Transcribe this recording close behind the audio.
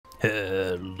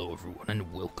Hello everyone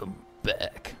and welcome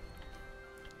back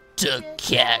to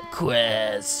Cat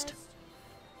Quest.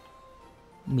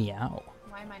 Meow.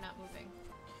 Why am I not moving?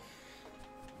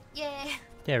 Yeah.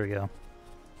 There we go.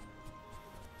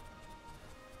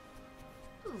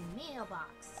 Ooh,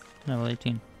 mailbox. Level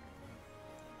 18.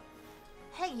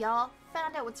 Hey y'all,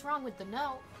 found out what's wrong with the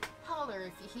note. Holler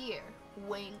if you hear.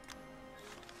 Wink.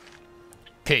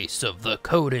 Case of the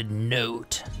coded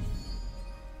note.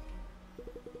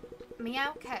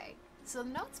 Meow K. So the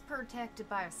note's protected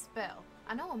by a spell.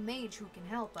 I know a mage who can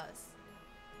help us.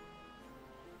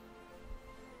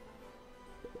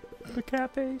 The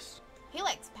cat face. He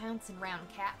likes pouncing around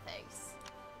Catface.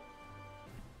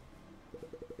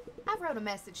 I wrote a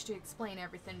message to explain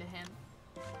everything to him.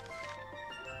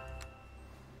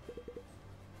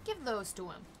 Give those to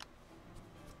him.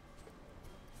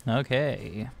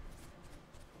 Okay.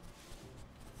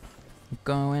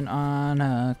 Going on a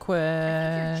I think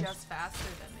quest. you're just faster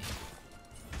than me.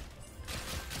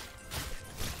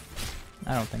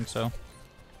 I don't think so.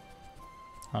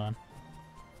 Hold on.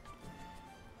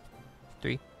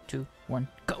 3, 2, 1,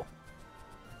 go.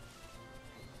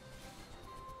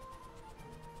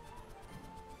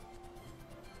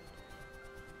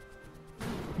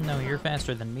 No, you're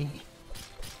faster than me.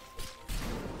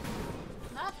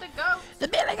 Not the goat. The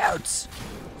Billy Goats!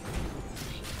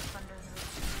 Thunder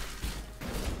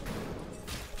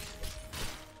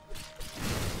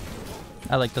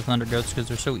I like the Thunder Goats because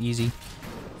they're so easy.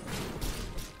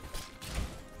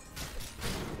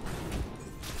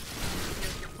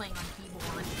 You're playing on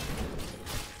keyboard.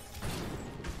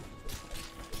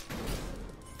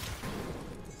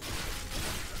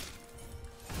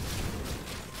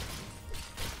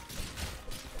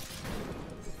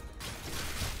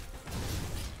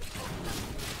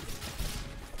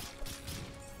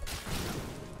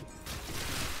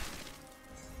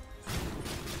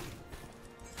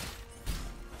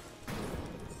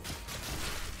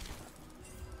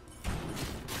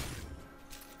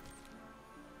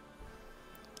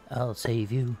 I'll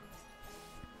save you.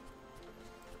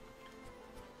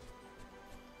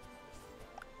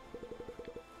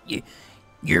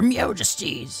 Your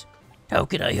Majesties, how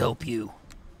can I help you?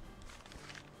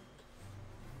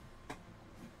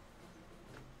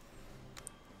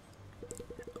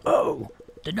 Oh,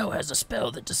 the note has a spell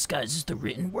that disguises the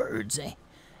written words, eh?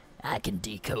 I can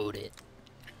decode it.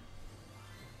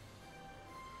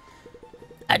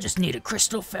 I just need a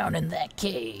crystal found in that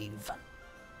cave.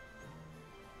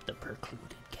 The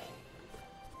Precluded Cave.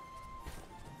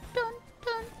 Dun,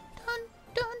 dun, dun,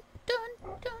 dun, dun,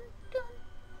 dun,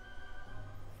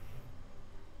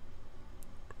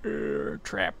 dun.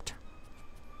 Trapped.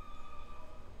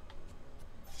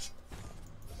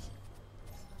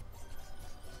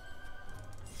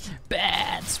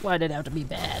 Bats! Why'd it have to be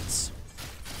bats?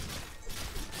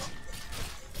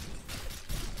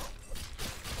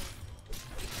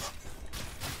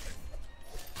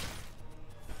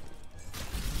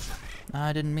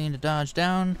 I didn't mean to dodge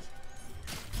down.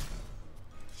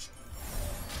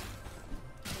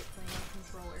 I hate playing on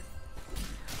controller.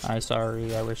 I'm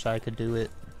sorry, I wish I could do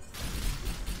it.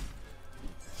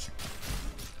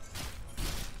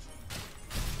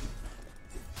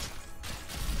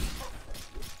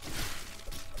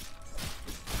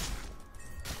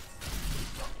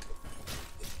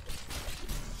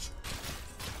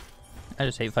 I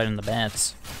just hate fighting the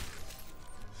bats.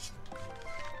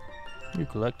 You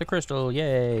collect the crystal,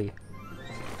 yay!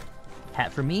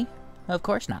 Hat for me? Of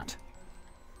course not.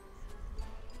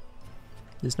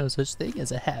 There's no such thing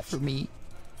as a hat for me.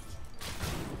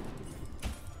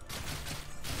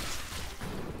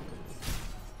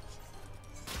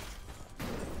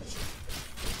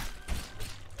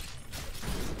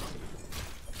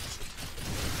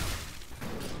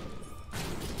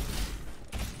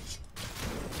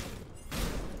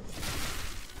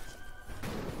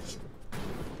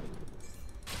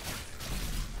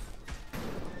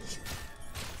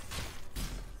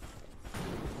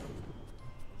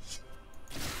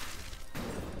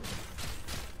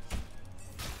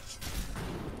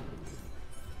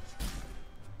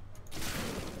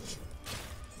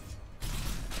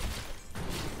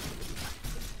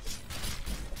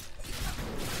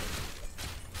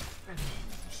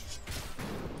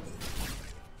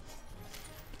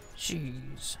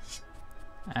 Jeez.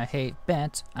 I hate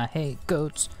bats, I hate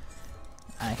goats,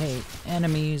 I hate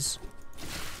enemies.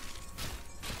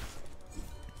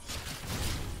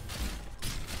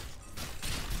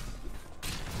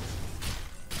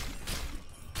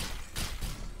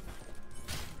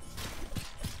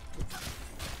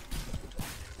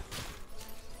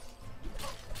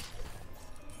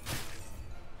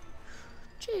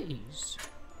 Jeez.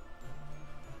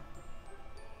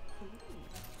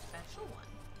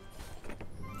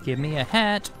 Give me a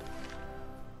hat.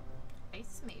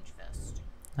 Nice mage vest.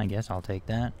 I guess I'll take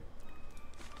that.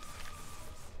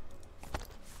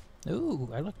 Ooh,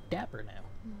 I look dapper now.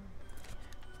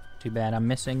 Too bad I'm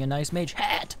missing a nice mage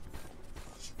hat.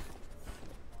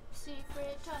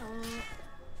 Secret tunnel.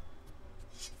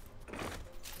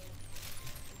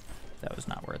 That was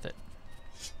not worth it.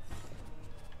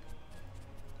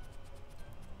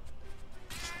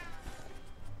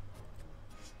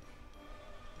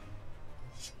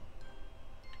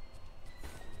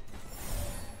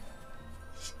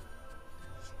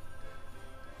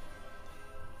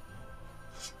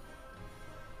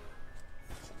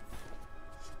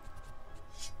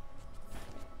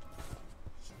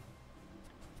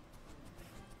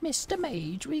 Mr.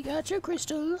 Mage, we got your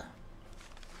crystal.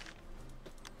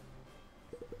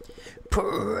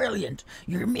 Brilliant!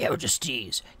 Your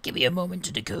Majesties, give me a moment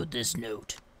to decode this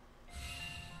note.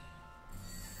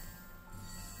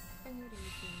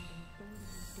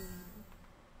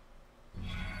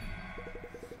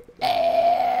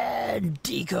 And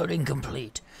decoding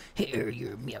complete. Here,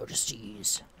 your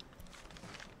Majesties.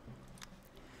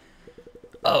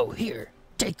 Oh, here,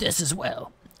 take this as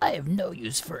well. I have no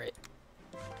use for it.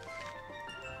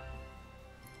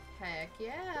 Heck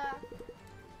yeah.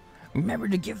 Remember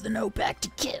to give the note back to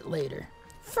Kit later.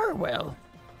 Farewell.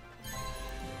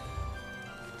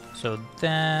 So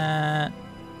that...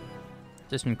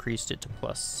 This increased it to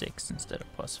 +6 instead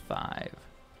of +5.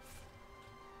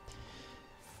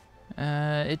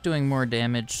 It doing more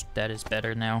damage, that is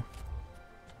better now.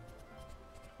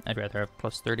 I'd rather have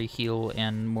 +30 heal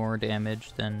and more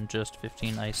damage than just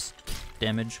 15 ice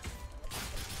damage.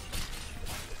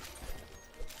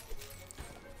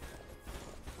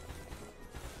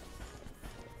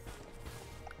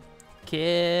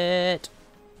 Kit!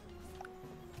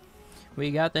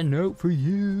 We got the note for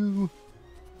you!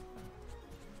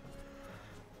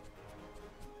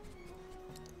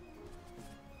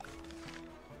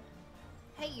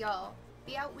 Hey y'all,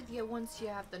 be out with you once you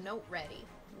have the note ready.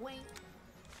 Wink.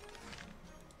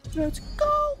 Let's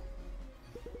go!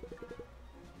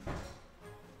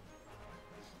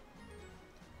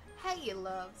 Hey you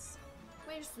loves.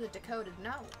 Where's the decoded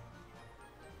note?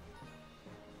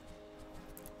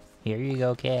 Here you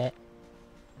go, Cat.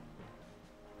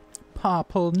 Paw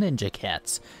Pull Ninja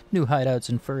Cats. New hideouts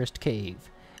in Forest Cave.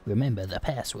 Remember the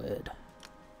password.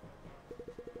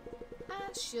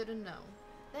 I shoulda known.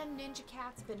 Them ninja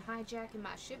cats been hijacking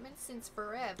my shipments since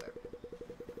forever.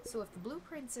 So if the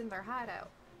blueprint's in their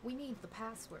hideout, we need the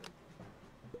password.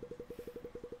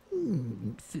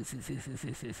 Foo foo foo foo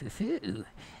foo foo foo foo.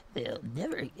 They'll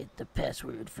never get the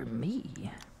password from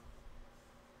me.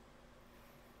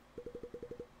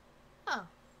 Huh.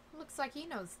 Looks like he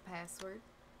knows the password.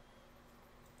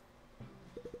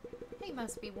 He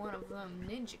must be one of them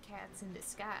ninja cats in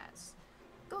disguise.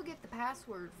 Go get the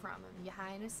password from him, your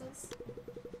highnesses.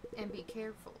 And be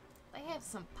careful. They have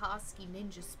some posky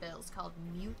ninja spells called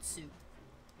Mutsu.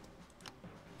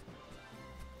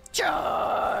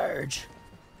 Charge!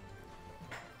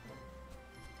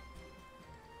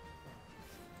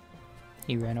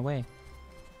 He ran away.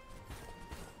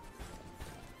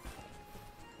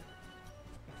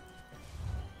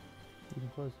 You can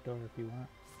close the door if you want.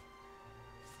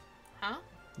 Huh?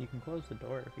 You can close the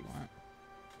door if you want.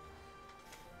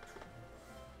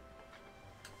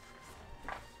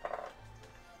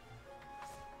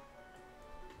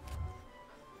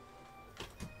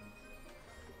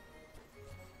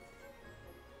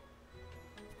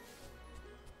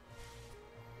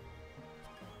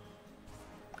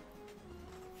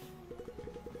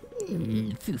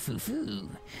 Foo foo foo.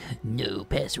 No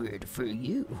password for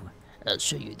you. I'll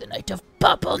show you the night of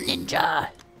Purple Ninja.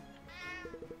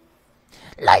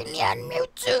 Lightning and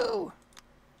Mewtwo.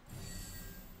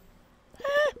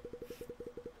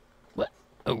 What?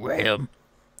 Oh, ram.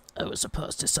 I was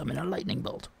supposed to summon a lightning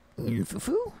bolt. Foo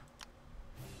foo.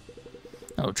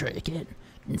 I'll try again.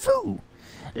 Foo.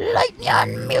 Lightning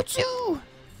and Mewtwo.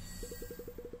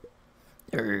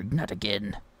 Not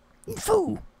again.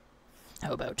 Foo.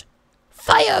 How about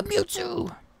Fire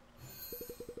Mewtwo?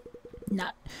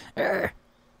 Not,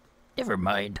 never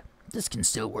mind. This can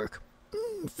still work.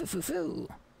 Foo foo foo.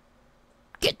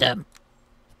 Get them.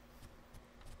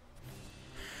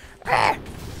 Ah.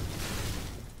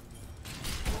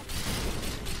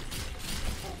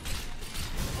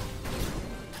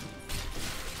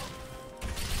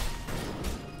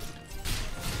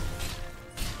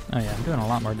 Oh yeah, I'm doing a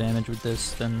lot more damage with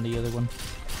this than the other one.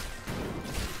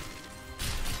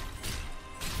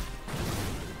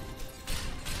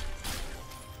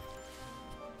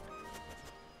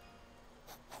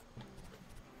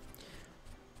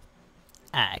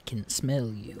 I can smell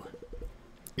you.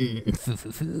 Foo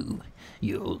foo foo.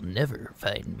 You'll never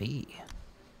find me.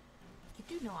 You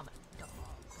do know I'm a dog.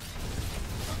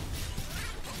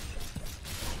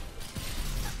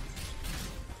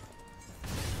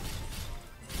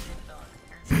 Dog,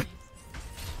 apparently.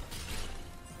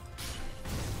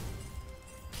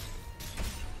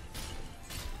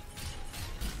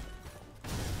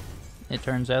 It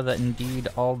turns out that indeed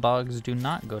all dogs do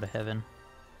not go to heaven.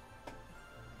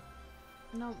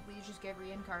 No, we just get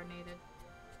reincarnated.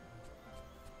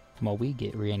 Well, we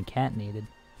get reincarnated.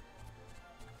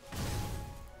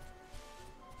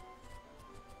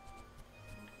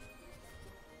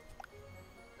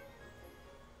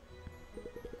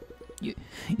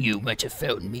 You might have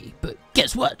found me, but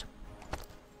guess what?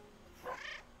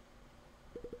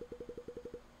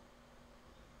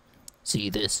 See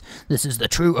this? This is the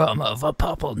true armor of a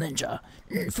purple ninja.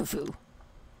 Foo foo.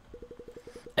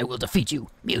 I will defeat you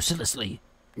mercilessly.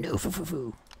 No foo foo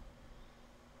foo.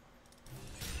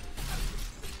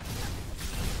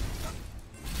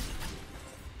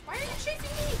 Why are you chasing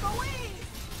me? Go away!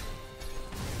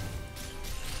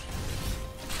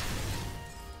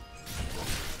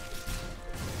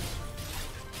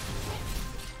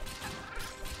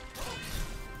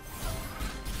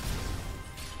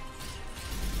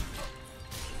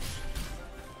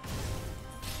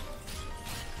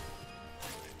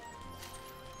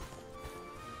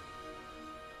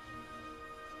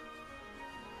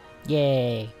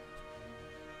 Yay!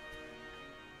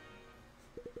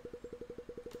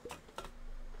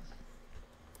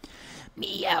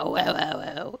 Meow, wow, wow,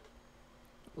 wow.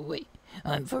 Wait,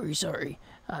 I'm very sorry.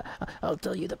 I'll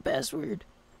tell you the password.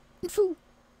 Foo.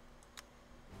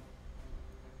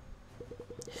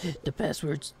 The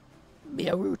password's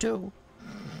Meowruto.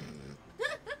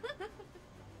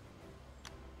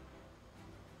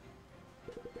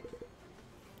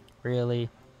 Really?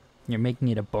 You're making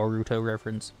it a Boruto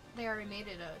reference? They already made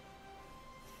it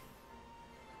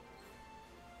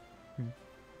a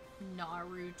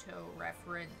Naruto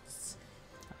reference.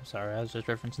 I'm sorry, I was just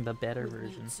referencing the better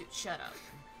version. Shut up.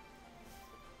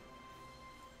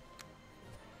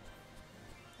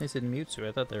 They said Mewtwo.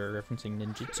 I thought they were referencing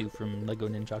ninjutsu from Lego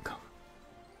Ninjago.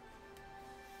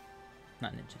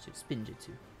 Not ninjutsu,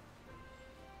 spinjutsu.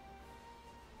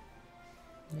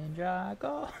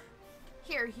 Ninjago.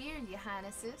 Here, you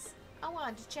highnesses. I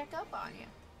wanted to check up on you.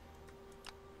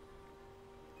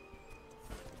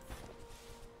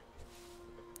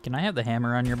 Can I have the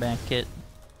hammer on your back, Kit?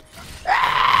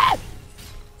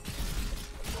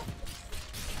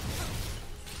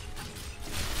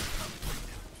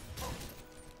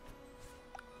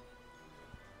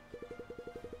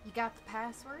 You got the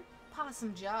password?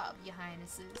 Possum job, you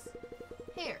highnesses.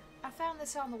 Here, I found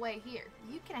this on the way here.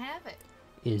 You can have it.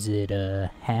 Is it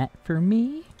a hat for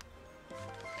me?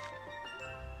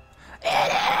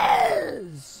 It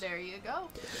is! There you go.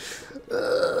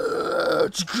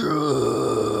 Let's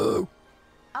go!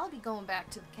 I'll be going back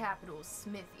to the capital's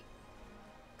smithy.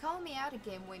 Call me out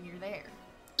again when you're there.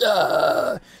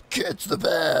 Kit's the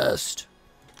best!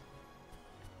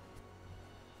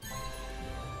 No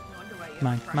wonder why you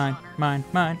have a crush on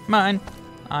her. Mine.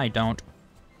 I don't.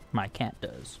 My cat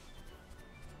does.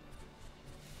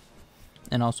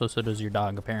 And also so does your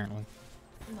dog, apparently.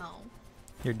 No.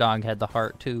 Your dog had the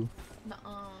heart, too.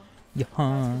 Nuh-uh. Yeah. That's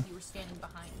because you were standing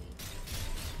behind me.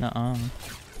 Nuh-uh.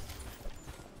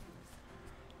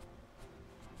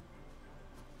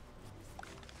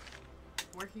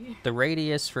 We're here. The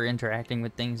radius for interacting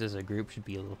with things as a group should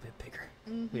be a little bit bigger.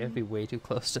 Mm-hmm. We have to be way too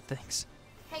close to things.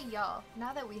 Hey, y'all.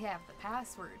 Now that we have the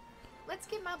password, let's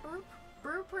get my brew.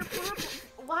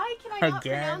 Why can I not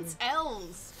Again? pronounce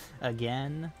L's?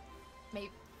 Again? Maybe.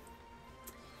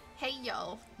 Hey,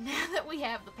 y'all. Now that we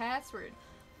have the password,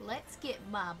 let's get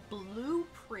my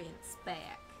blueprints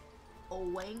back.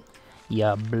 Oink.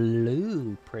 Ya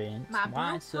blueprint. My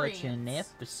Why such an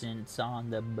blueprints. emphasis on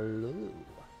the blue?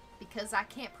 Because I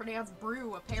can't pronounce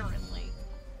brew, apparently.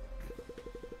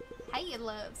 Hey, you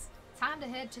loves. Time to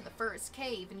head to the first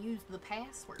cave and use the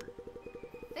password.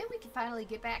 Then we can finally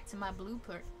get back to my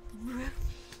blueprint.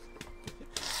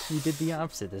 You did the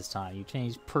opposite this time. You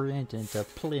changed print into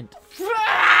plint.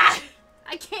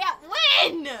 I can't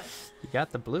win! You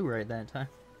got the blue right that time.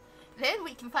 Then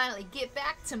we can finally get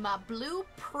back to my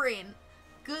blueprint.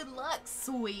 Good luck,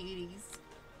 sweeties.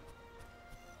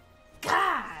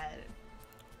 God!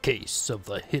 Case of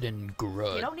the hidden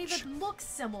grudge. They don't even look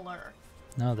similar.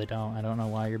 No, they don't. I don't know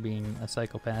why you're being a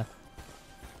psychopath.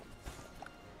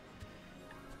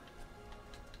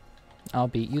 I'll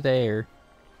beat you there.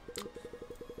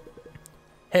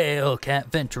 Hail,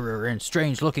 cat venturer and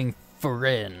strange-looking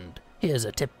friend. Here's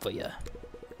a tip for you.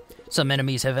 Some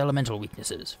enemies have elemental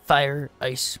weaknesses. Fire,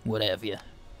 ice, what have you.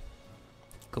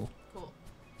 Cool. Cool.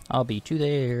 I'll beat you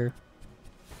there.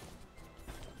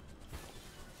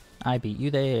 I beat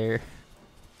you there.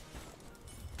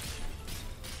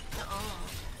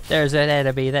 There's an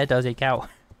enemy that doesn't count.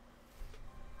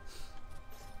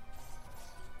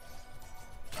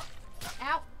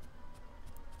 Ow!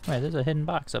 Wait, there's a hidden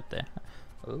box up there.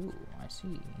 Oh, I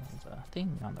see. There's a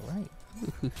thing on the right.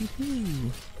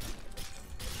 Ooh-hoo-hoo-hoo.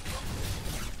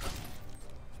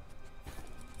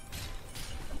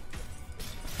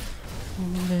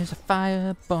 Ooh, there's a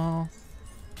fireball.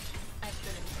 I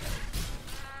couldn't.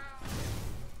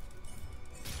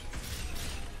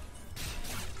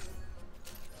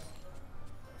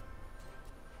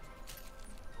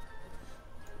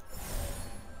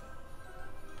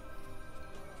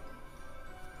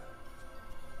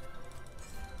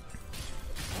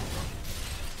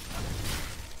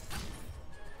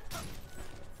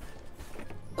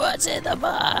 What's in the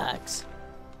box?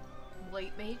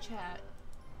 Late May chat.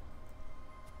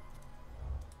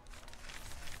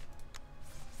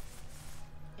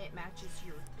 It matches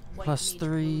your white Plus mage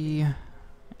 3 clothing.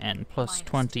 and plus Minus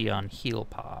 20 2. on heal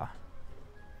paw.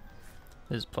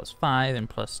 This is plus 5 and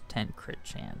plus 10 crit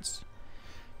chance.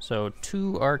 So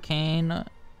 2 arcane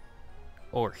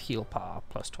or heal paw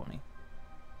plus 20.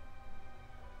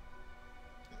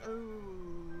 Oh,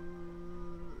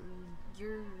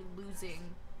 you're losing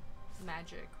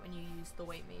magic when you use the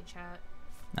white mage hat.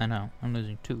 I know, I'm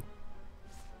losing 2.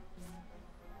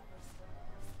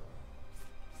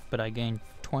 But I gain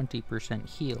 20%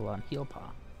 heal on heal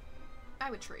paw. I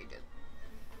would trade it.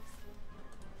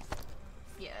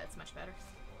 Yeah, that's much better.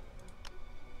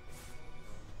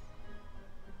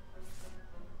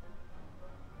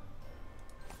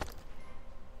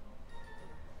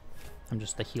 I'm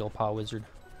just the heal paw wizard.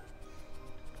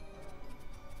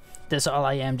 That's all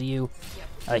I am to you.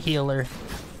 Yep. A healer.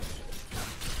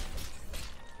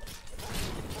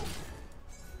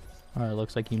 Oh, it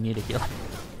looks like you need a healer.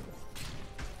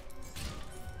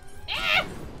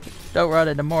 Don't run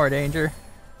into more danger.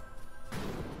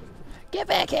 Get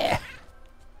back here!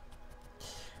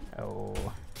 Oh.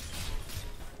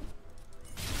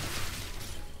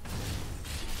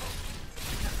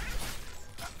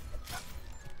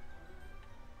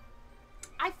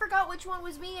 I forgot which one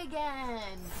was me again.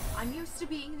 I'm used to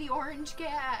being the orange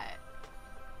cat.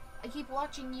 I keep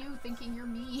watching you thinking you're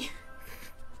me.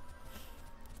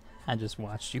 I just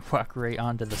watched you walk right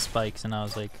onto the spikes and I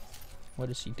was like, what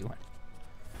is she doing?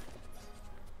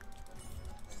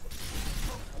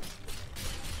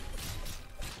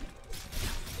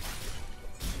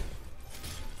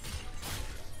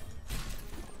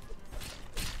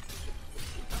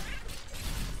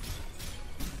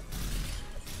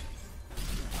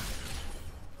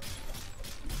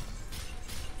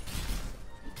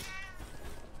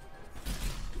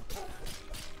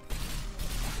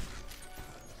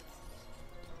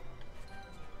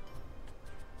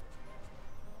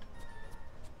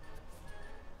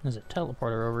 There's a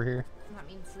teleporter over here. That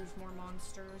means there's more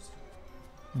monsters.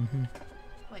 Mm-hmm.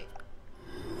 Wait.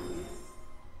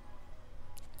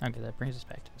 Okay, that brings us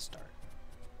back to the start.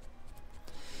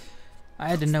 I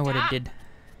had to know what it Stop. did.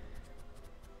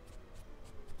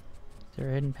 Is there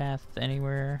a hidden path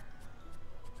anywhere?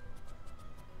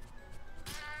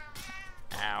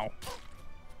 Ow.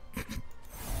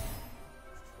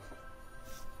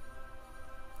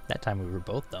 That time we were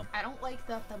both dumb. I don't like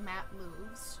that the map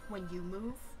moves when you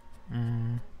move.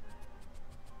 Mm.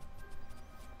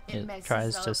 It messes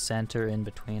tries up. to center in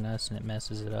between us and it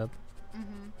messes it up.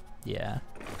 Mm-hmm. Yeah.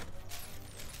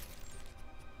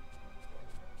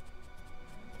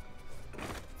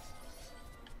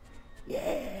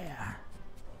 Yeah.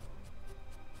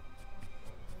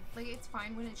 Like, it's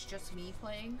fine when it's just me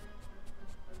playing,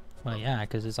 Well, yeah,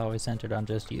 because it's always centered on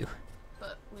just you.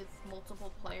 but with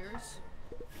multiple players,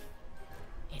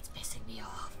 it's pissing me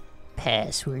off.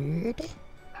 Password?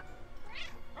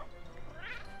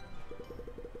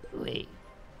 Wait,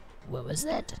 what was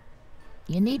that?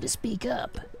 You need to speak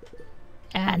up.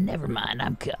 Ah, never mind,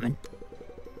 I'm coming.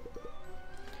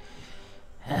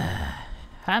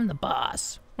 I'm the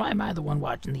boss. Why am I the one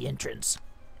watching the entrance?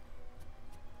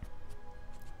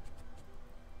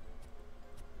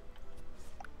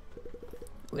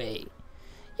 Wait,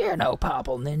 you're no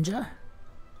Popple Ninja.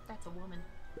 That's a woman.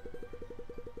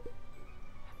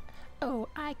 Oh,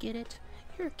 I get it.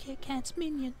 You're Kit Kat's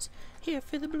minions. Here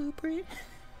for the blueprint.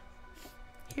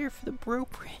 Here for the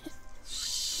blueprint.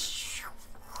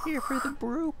 Here for the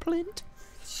blueprint.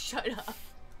 Shut up.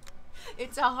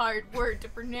 It's a hard word to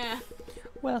pronounce.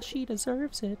 Well, she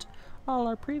deserves it. All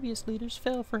our previous leaders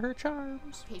fell for her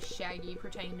charms. Hey, Shaggy,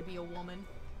 pretending to be a woman.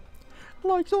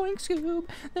 Like Zoink Scoob,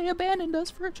 they abandoned us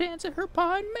for a chance at her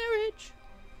pine marriage.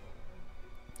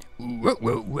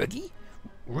 Wuggy.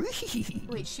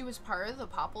 Wait, she was part of the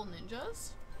Popple Ninjas?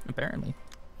 Apparently.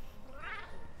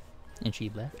 And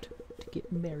she left to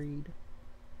get married.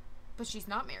 But she's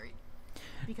not married.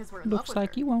 Because we're in Looks love with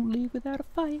like her. you won't leave without a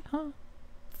fight, huh?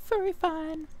 Very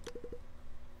fine.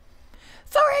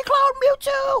 Furry Cloud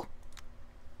Mewtwo!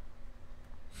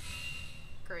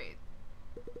 Great.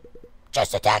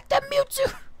 Just attack the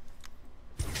Mewtwo!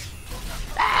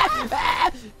 Ah!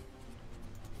 Ah!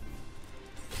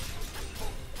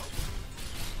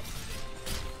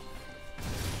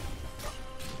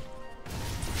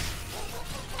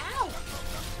 Ow!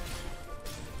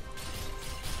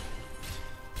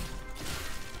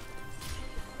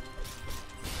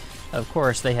 Of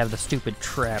course, they have the stupid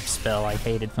trap spell I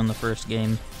hated from the first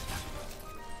game.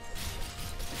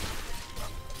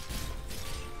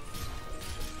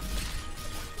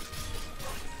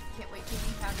 Can't wait to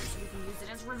encounter so we can use it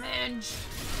as revenge.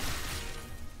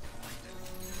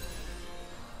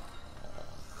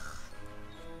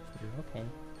 You're okay.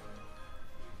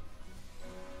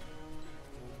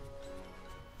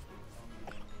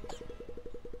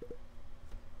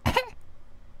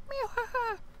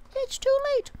 It's too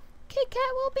late. Kit Kat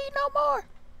will be no more.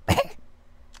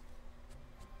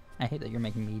 I hate that you're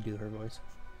making me do her voice.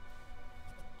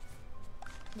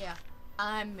 Yeah,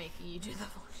 I'm making you do the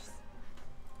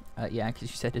voice. Yeah, because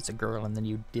you said it's a girl and then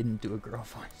you didn't do a girl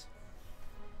voice.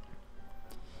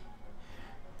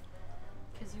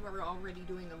 Because you are already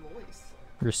doing the voice.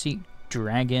 Receipt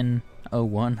Dragon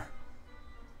 01.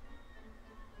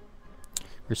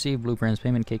 Receive blueprints.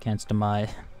 Payment Kit Kat's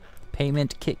demise.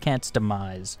 Payment Kit Kat's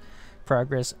demise.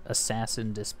 Progress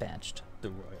assassin dispatched.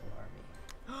 The Royal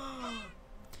Army.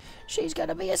 She's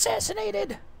gonna be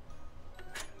assassinated.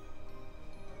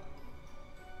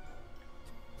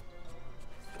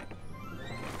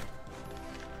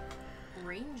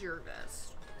 Ranger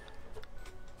vest.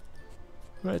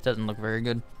 Well, it doesn't look very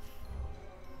good.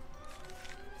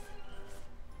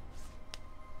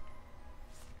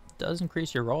 Does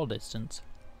increase your roll distance.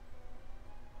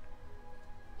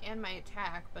 And my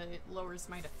attack, but it lowers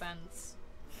my defense.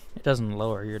 It doesn't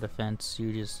lower your defense.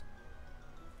 You just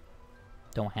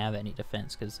don't have any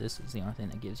defense because this is the only thing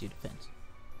that gives you defense.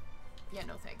 Yeah,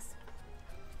 no thanks.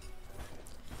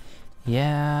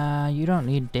 Yeah, you don't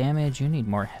need damage. You need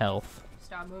more health.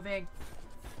 Stop moving.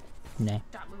 Nah.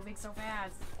 Stop moving so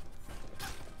fast.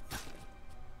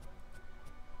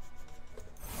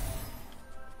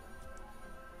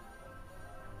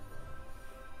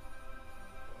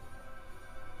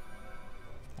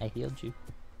 I healed you.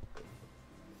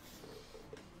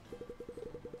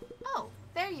 Oh,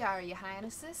 there you are, your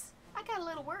highnesses. I got a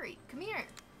little worried. Come here.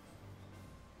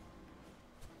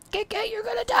 Kit Kat, you're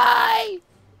gonna die.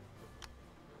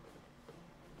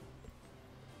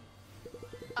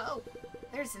 Oh,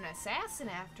 there's an assassin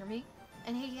after me,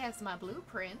 and he has my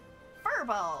blueprint.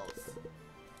 Furballs!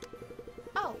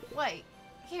 Oh, wait.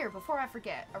 Here, before I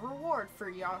forget, a reward for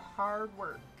your hard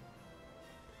work.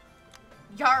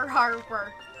 Your hard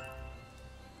work.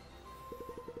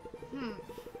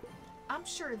 I'm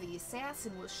sure the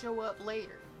assassin will show up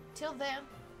later. Till then,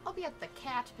 I'll be at the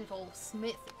capital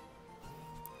Smith.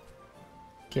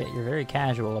 Kit, you're very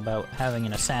casual about having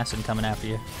an assassin coming after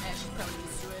you. Yeah, she's probably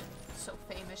used to it. So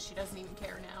famous, she doesn't even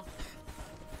care now.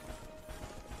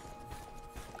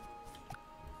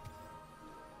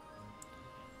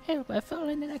 Help, I've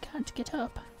fallen and I can't get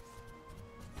up.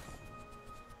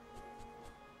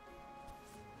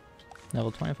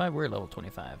 Level 25? We're level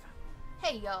 25.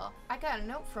 Hey y'all, I got a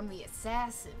note from the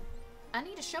assassin. I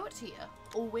need to show it to you.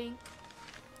 A wink.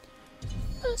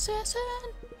 Assassin!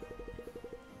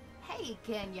 Hey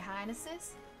again, your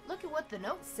highnesses. Look at what the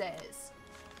note says.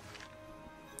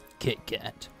 Kit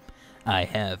Kat, I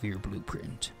have your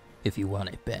blueprint. If you want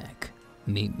it back,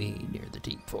 meet me near the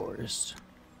deep forest.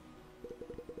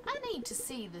 I need to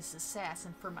see this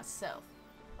assassin for myself.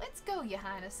 Let's go, your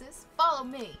highnesses. Follow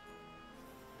me.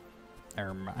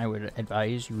 I would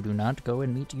advise you do not go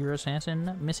and meet your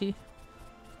assassin, Missy.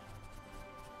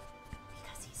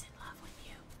 Because he's in love with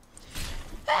you.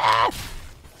 Ah!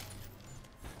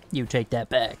 You take that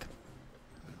back.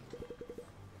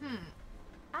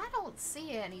 I don't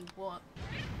see anyone.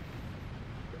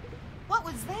 What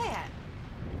was that?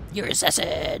 You're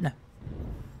assassin!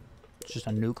 It's just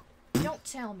a nuke. Don't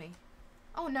tell me.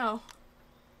 Oh no.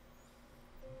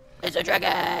 It's a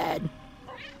dragon!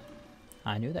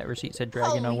 I knew that receipt said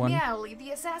Dragon Holy 01. moly, the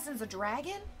assassin's a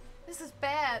dragon? This is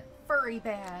bad. Furry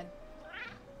bad.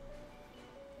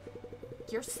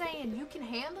 You're saying you can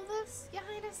handle this, Your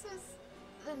Highnesses?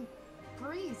 Then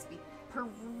please be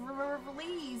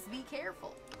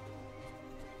careful.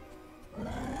 I'm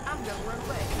gonna run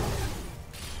away.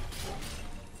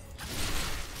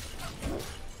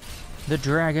 The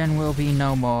dragon will be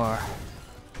no more.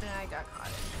 And I got caught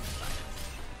in fire.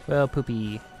 Well,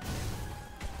 poopy.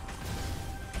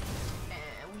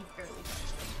 And we barely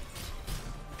touched him.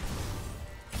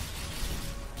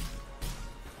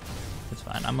 It's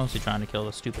fine. I'm mostly trying to kill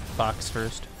the stupid fox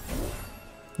first.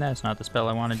 That's not the spell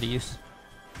I wanted to use.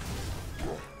 I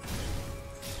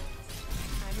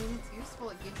mean, it's useful.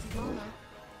 It gives you mana.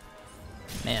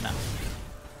 Mana.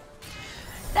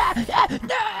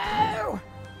 No!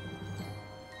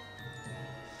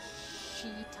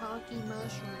 Shiitake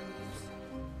mushrooms.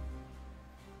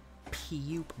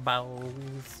 Puke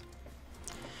balls.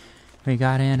 We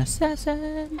got an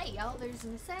assassin. Hey, y'all, there's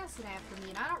an assassin after me,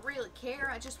 and I don't really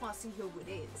care. I just want to see who it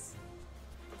is.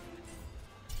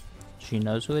 She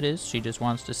knows who it is. She just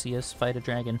wants to see us fight a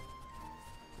dragon.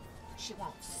 She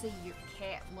won't see your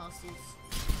cat muscles.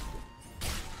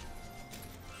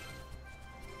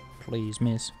 Please,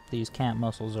 miss. These cat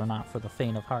muscles are not for the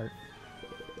faint of heart.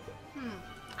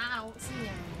 I don't see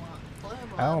anyone. Blah,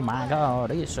 blah, Oh my blah.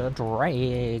 god, it's a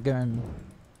dragon.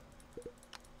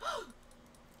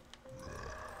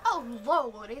 Oh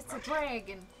Lord, it's a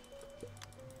dragon.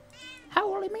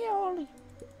 Holy moly.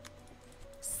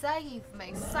 Save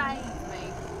me, save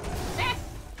me. Eh!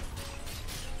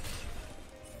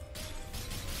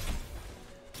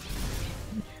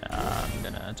 I'm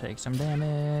gonna take some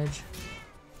damage.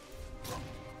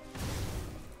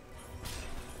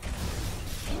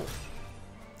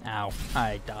 Ow,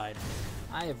 I died.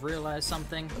 I have realized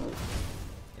something.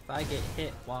 If I get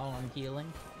hit while I'm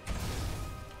healing,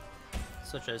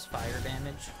 such as fire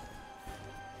damage,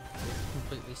 it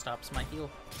completely stops my heal.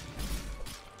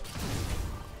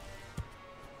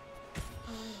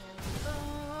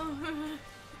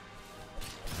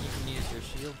 You can use your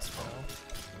shield spell.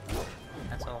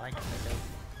 That's all I can think of.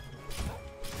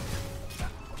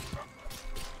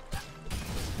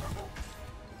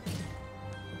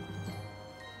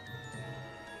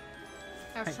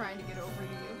 I was trying to get over to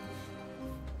you.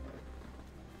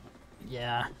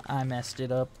 Yeah, I messed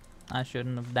it up. I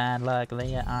shouldn't have died like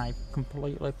that. I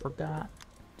completely forgot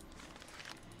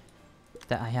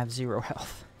that I have 0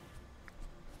 health.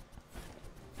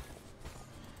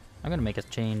 I'm gonna make a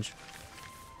change.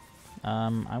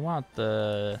 I want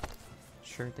the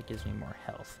shirt that gives me more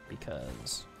health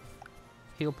because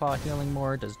Heal Paw healing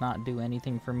more does not do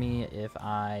anything for me if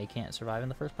I can't survive in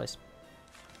the first place.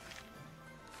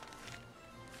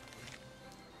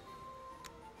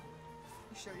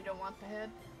 You sure you don't want the head?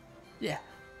 Yeah.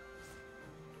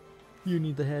 You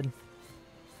need the head.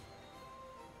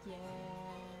 Yeah.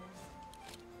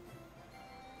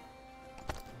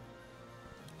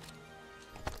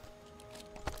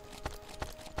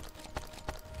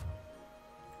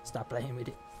 Stop playing with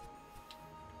it.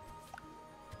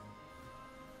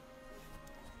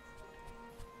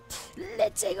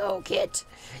 Let's go, Kit.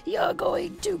 You're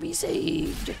going to be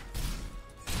saved.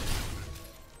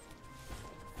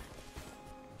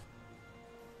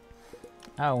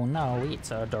 Oh no, it's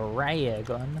a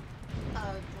dragon.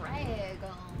 A dragon.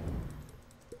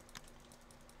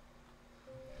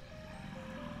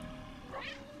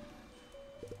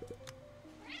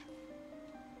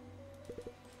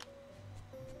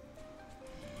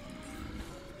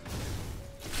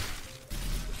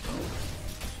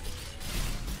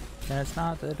 That's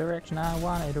not the direction I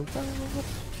wanted to go.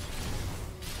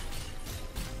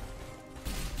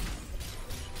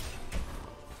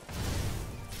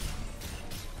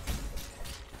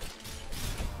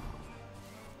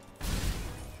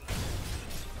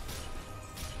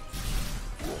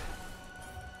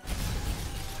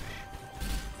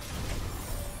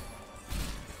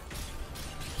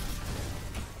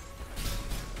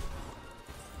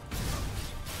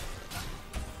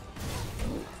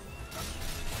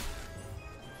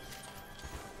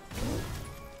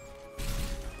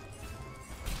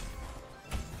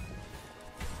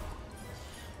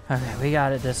 Okay, we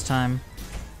got it this time.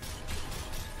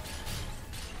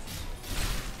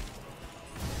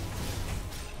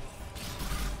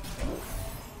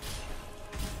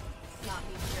 Not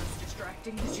me just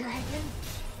distracting the dragon.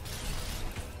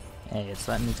 Hey, it's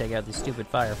letting me take out these stupid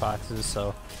fire foxes,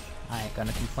 so I ain't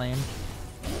gonna complain.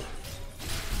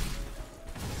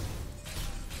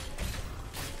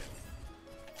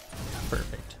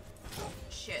 Perfect.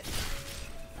 Shit.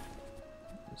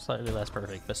 Slightly less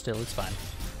perfect, but still it's fine.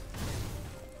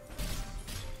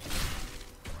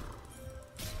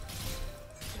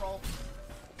 Roll.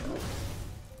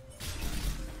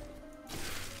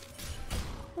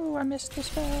 Oh, I missed the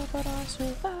spell, but I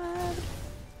survived.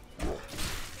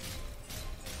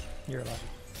 You're alive.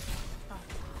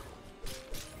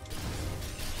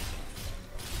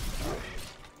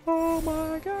 Oh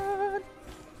my god.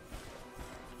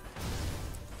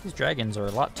 These dragons are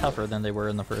a lot tougher than they were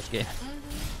in the first game.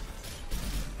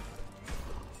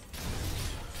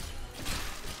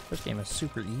 First game was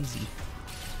super easy.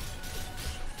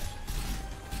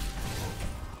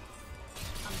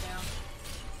 I'm down.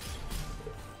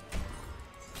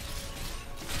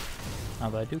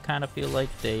 Although I do kind of feel like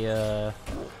they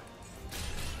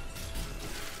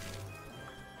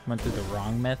went through the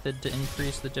wrong method to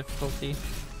increase the difficulty.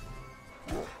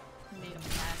 Made them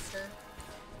faster.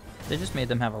 They just made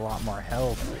them have a lot more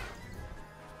health.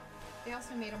 They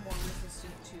also made them more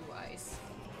resistant to ice.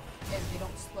 And they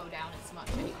don't slow down as much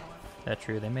anymore. That's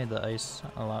true, they made the ice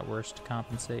a lot worse to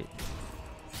compensate.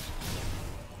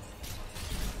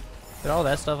 But all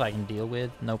that stuff I can deal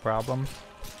with, no problem.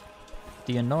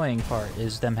 The annoying part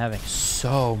is them having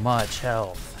so much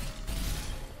health.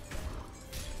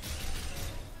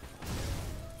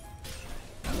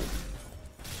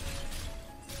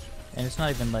 And it's not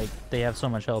even like they have so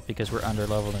much health because we're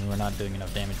underleveled and we're not doing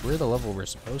enough damage. We're the level we're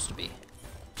supposed to be.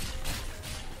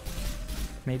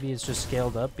 Maybe it's just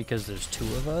scaled up because there's 2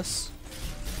 of us.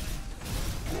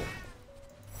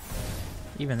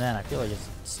 Even then, I feel like it's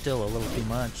still a little too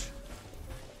much.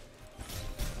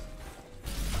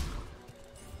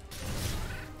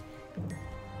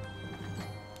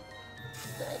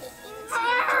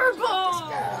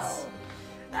 Fireballs!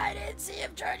 I didn't see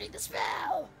him charging the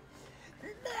spell.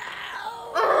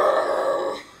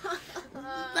 No!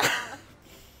 No!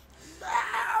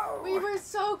 We were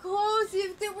so close.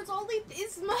 If there was only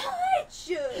this much.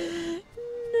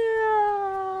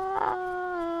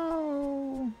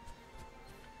 No!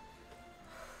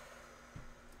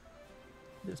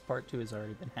 This part 2 has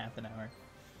already been half an hour.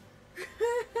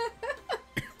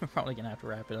 We're probably gonna have to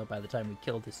wrap it up by the time we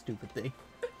kill this stupid thing.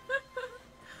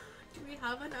 Do we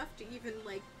have enough to even,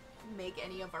 like, make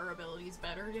any of our abilities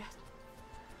better yet?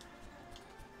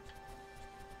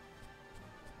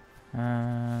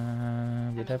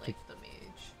 We'd have to. Like the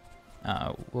mage.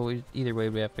 Well, either way,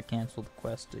 we have to cancel the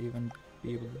quest to even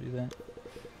be able to do that.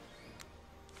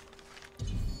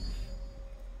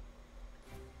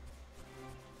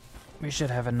 We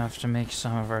should have enough to make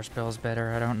some of our spells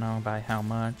better. I don't know by how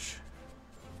much.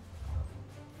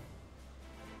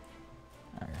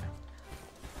 Okay.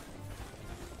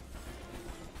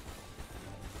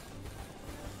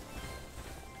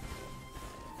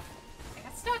 I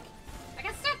got stuck. I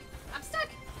got stuck. I'm stuck.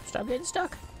 Stop getting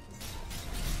stuck.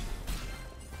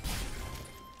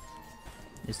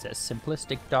 It's that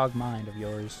simplistic dog mind of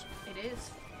yours. It is.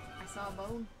 I saw a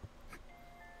bone.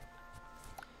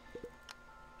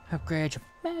 Upgrade your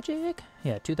magic.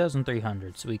 Yeah,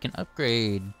 2,300. So we can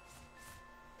upgrade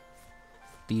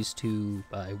these 2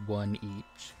 by 1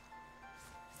 each.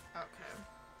 Okay.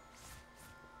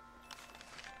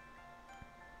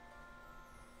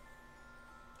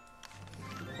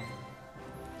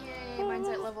 Yay, mine's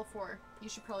at level 4. You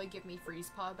should probably give me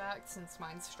Freeze Paw back since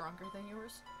mine's stronger than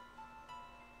yours.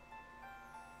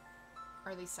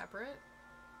 Are they separate?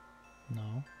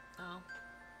 No. Oh.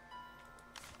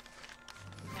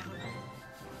 Never mind.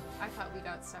 I thought we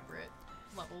got separate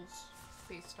levels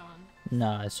based on...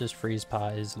 No, it's just Freeze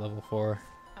Pie is level 4.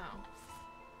 Oh.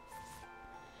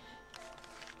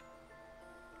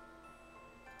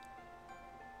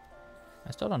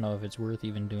 I still don't know if it's worth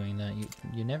even doing that.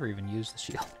 You never even use the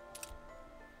shield.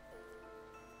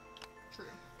 True.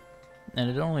 And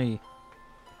it only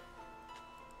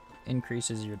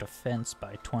increases your defense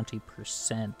by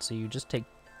 20%, so you just take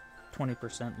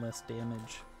 20% less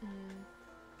damage. Mm.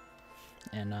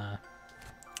 And I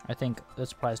think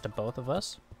this applies to both of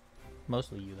us.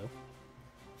 Mostly you, though.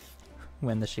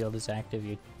 When the shield is active,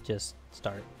 you just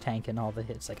start tanking all the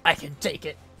hits. Like, I can take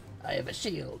it! I have a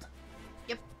shield!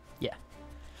 Yep. Yeah.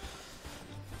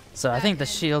 So I think the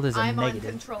shield is a I'm negative.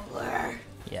 on controller.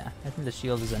 Yeah, I think the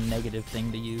shield is a negative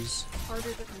thing to use.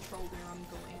 Harder to control where I'm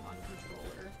going on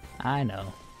controller. I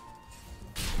know.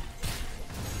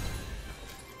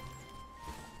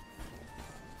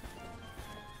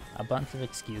 A bunch of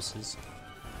excuses.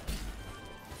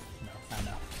 No, I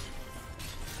know.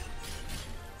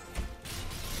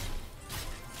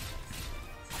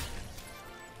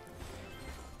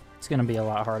 It's gonna be a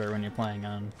lot harder when you're playing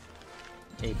on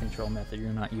a control method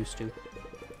you're not used to.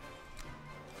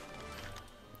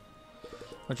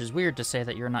 Which is weird to say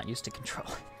that you're not used to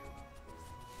controlling.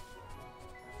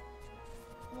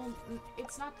 Well,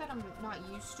 it's not that I'm not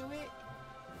used to it.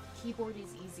 Keyboard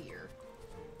is easier.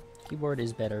 Keyboard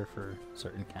is better for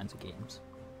certain kinds of games.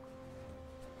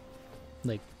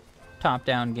 like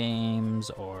top-down games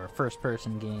or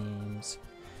first-person games.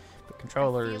 But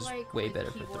controller I is feel like way with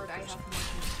better for keyboard, I third-person. have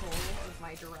more control of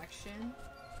my direction.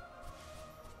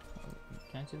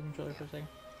 Can I see the controller for a second?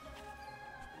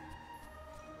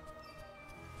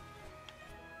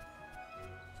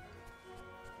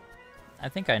 I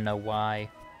think I know why.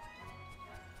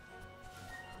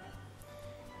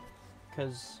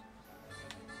 Because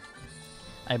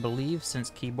I believe since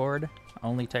keyboard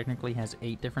only technically has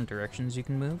 8 different directions you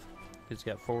can move. It's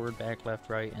got forward, back, left,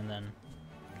 right, and then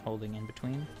holding in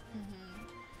between.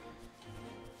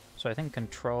 So I think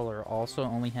controller also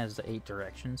only has the 8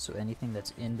 directions, so anything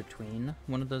that's in between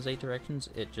one of those 8 directions,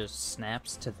 it just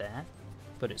snaps to that,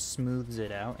 but it smooths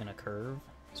it out in a curve,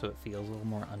 so it feels a little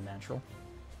more unnatural.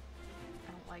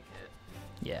 I don't like it.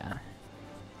 Yeah.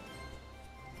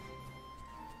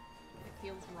 It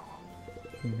feels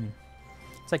wrong.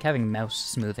 It's like having mouse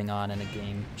smoothing on in a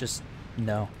game. Just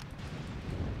no.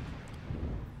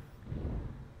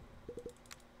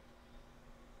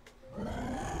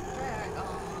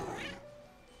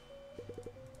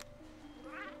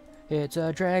 It's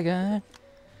a dragon.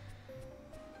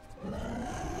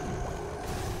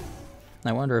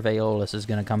 I wonder if Aeolus is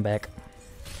gonna come back.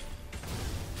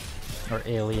 Or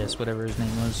Alias, whatever his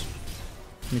name was.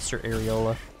 Mr.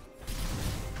 Areola.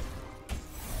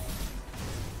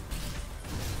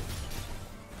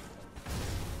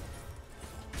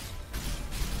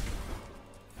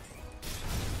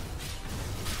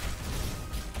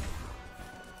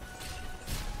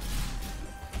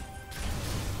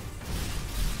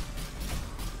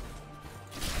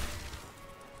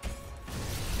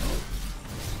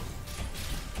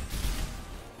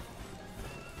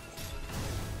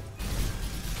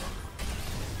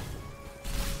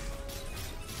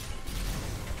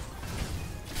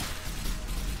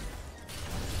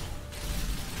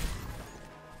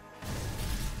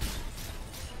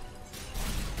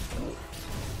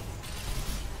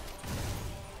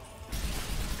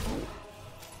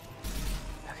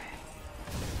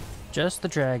 Just the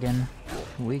dragon.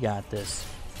 We got this.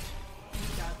 You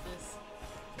got this.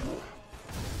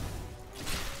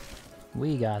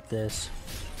 We got this.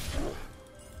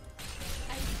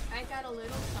 I got a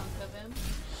little chunk of him.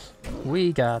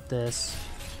 We got this.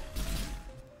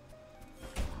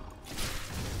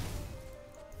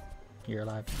 You're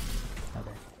alive.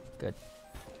 Okay, good.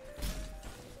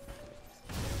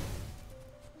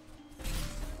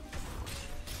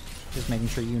 Just making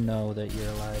sure you know that you're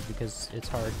alive because it's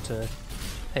hard to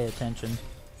pay attention.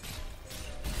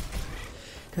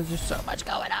 Because there's so much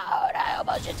going on. I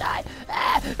almost just died.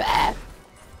 Ah, ah.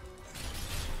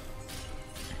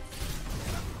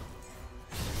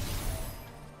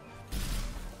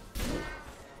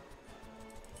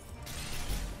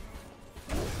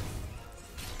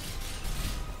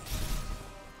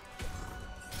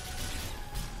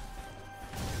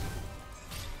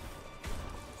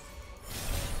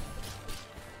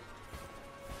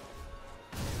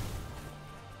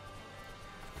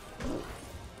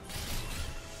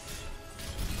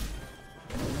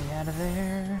 Get me out of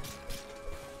there.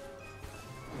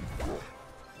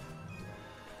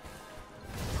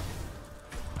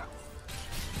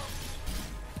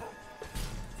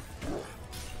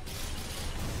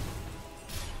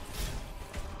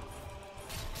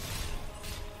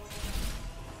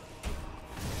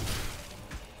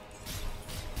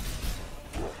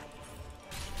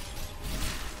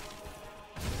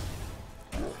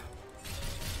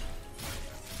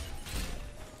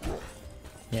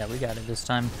 Yeah, we got it this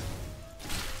time.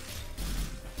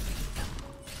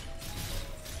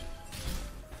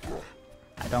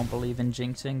 I don't believe in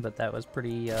jinxing, but that was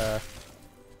pretty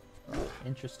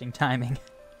interesting timing.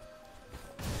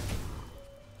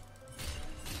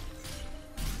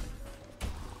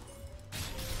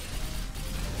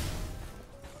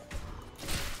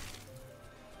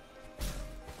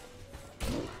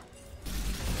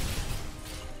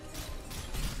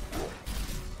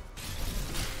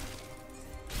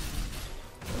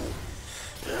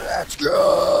 Let's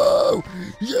go!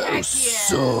 You Heck yeah.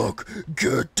 suck!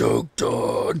 Get dunked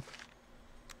on!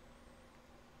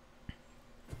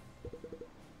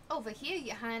 Over here,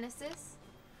 your highnesses.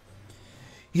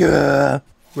 Yeah!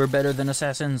 We're better than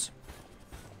assassins.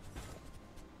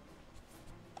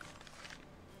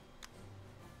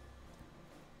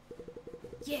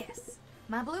 Yes,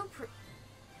 my blueprint.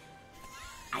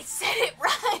 I said it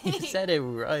right! You said it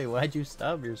right. Why'd you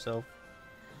stop yourself?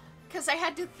 Because I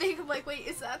had to think, I'm like, wait,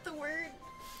 is that the word?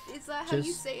 Is that how you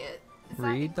Just say it? Is that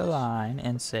Read the English? line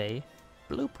and say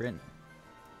blueprint.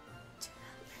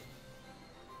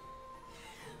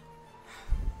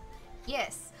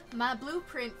 Yes, My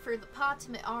blueprint for the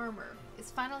Pottimate armor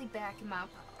is finally back in my paws.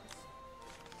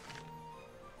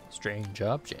 Strange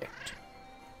object.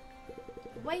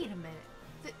 Wait a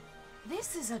minute.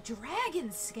 This is a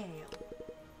dragon scale.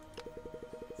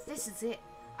 This is it.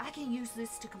 I can use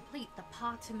this to complete the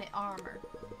Pottimate armor.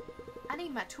 I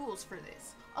need my tools for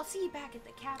this. I'll see you back at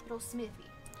the Capital Smithy.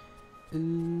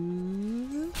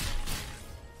 Ooh.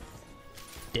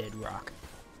 Dead rock.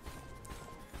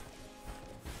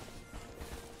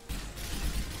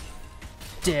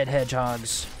 Dead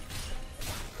hedgehogs.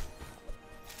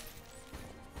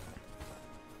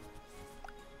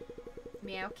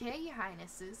 Okay, your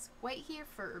highnesses. Wait here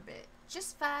for a bit.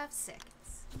 Just 5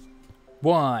 seconds.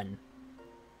 1,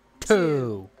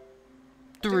 2,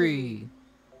 3,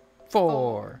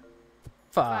 4,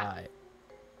 5.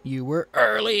 You were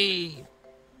early.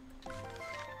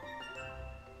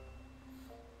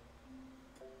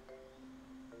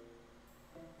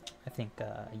 I think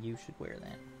you should wear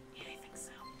that. Yeah, I think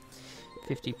so.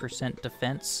 50%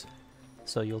 defense,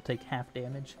 so you'll take half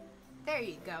damage. There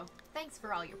you go. Thanks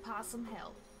for all your possum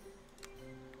help.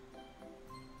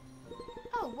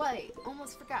 Oh, wait.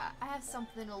 Almost forgot. I have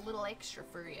something a little extra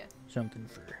for you. Something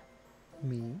for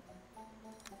me.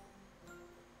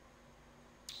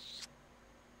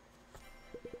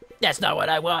 That's not what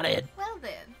I wanted. Well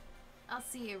then, I'll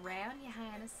see you around, your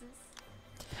highnesses.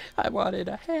 I wanted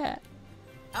a hat.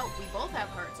 Oh, we both have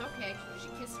hearts. Okay, she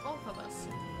kissed both of us.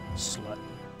 Slut.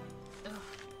 Ugh,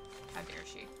 how dare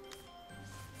she?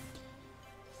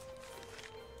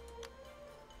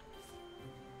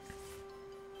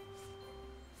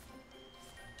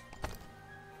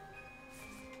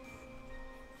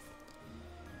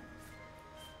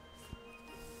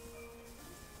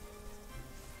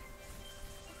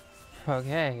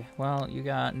 Okay, well, you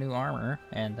got new armor,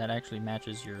 and that actually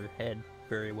matches your head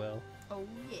very well. Oh,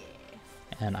 yeah.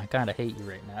 And I kinda hate you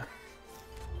right now.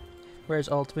 Where's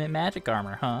ultimate magic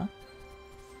armor, huh?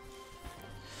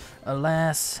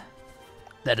 Alas,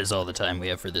 that is all the time we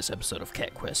have for this episode of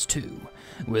Cat Quest 2.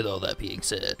 With all that being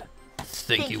said,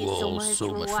 thank you all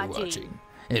so much for watching.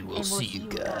 And we'll see you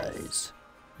guys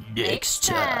next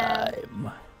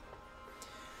time.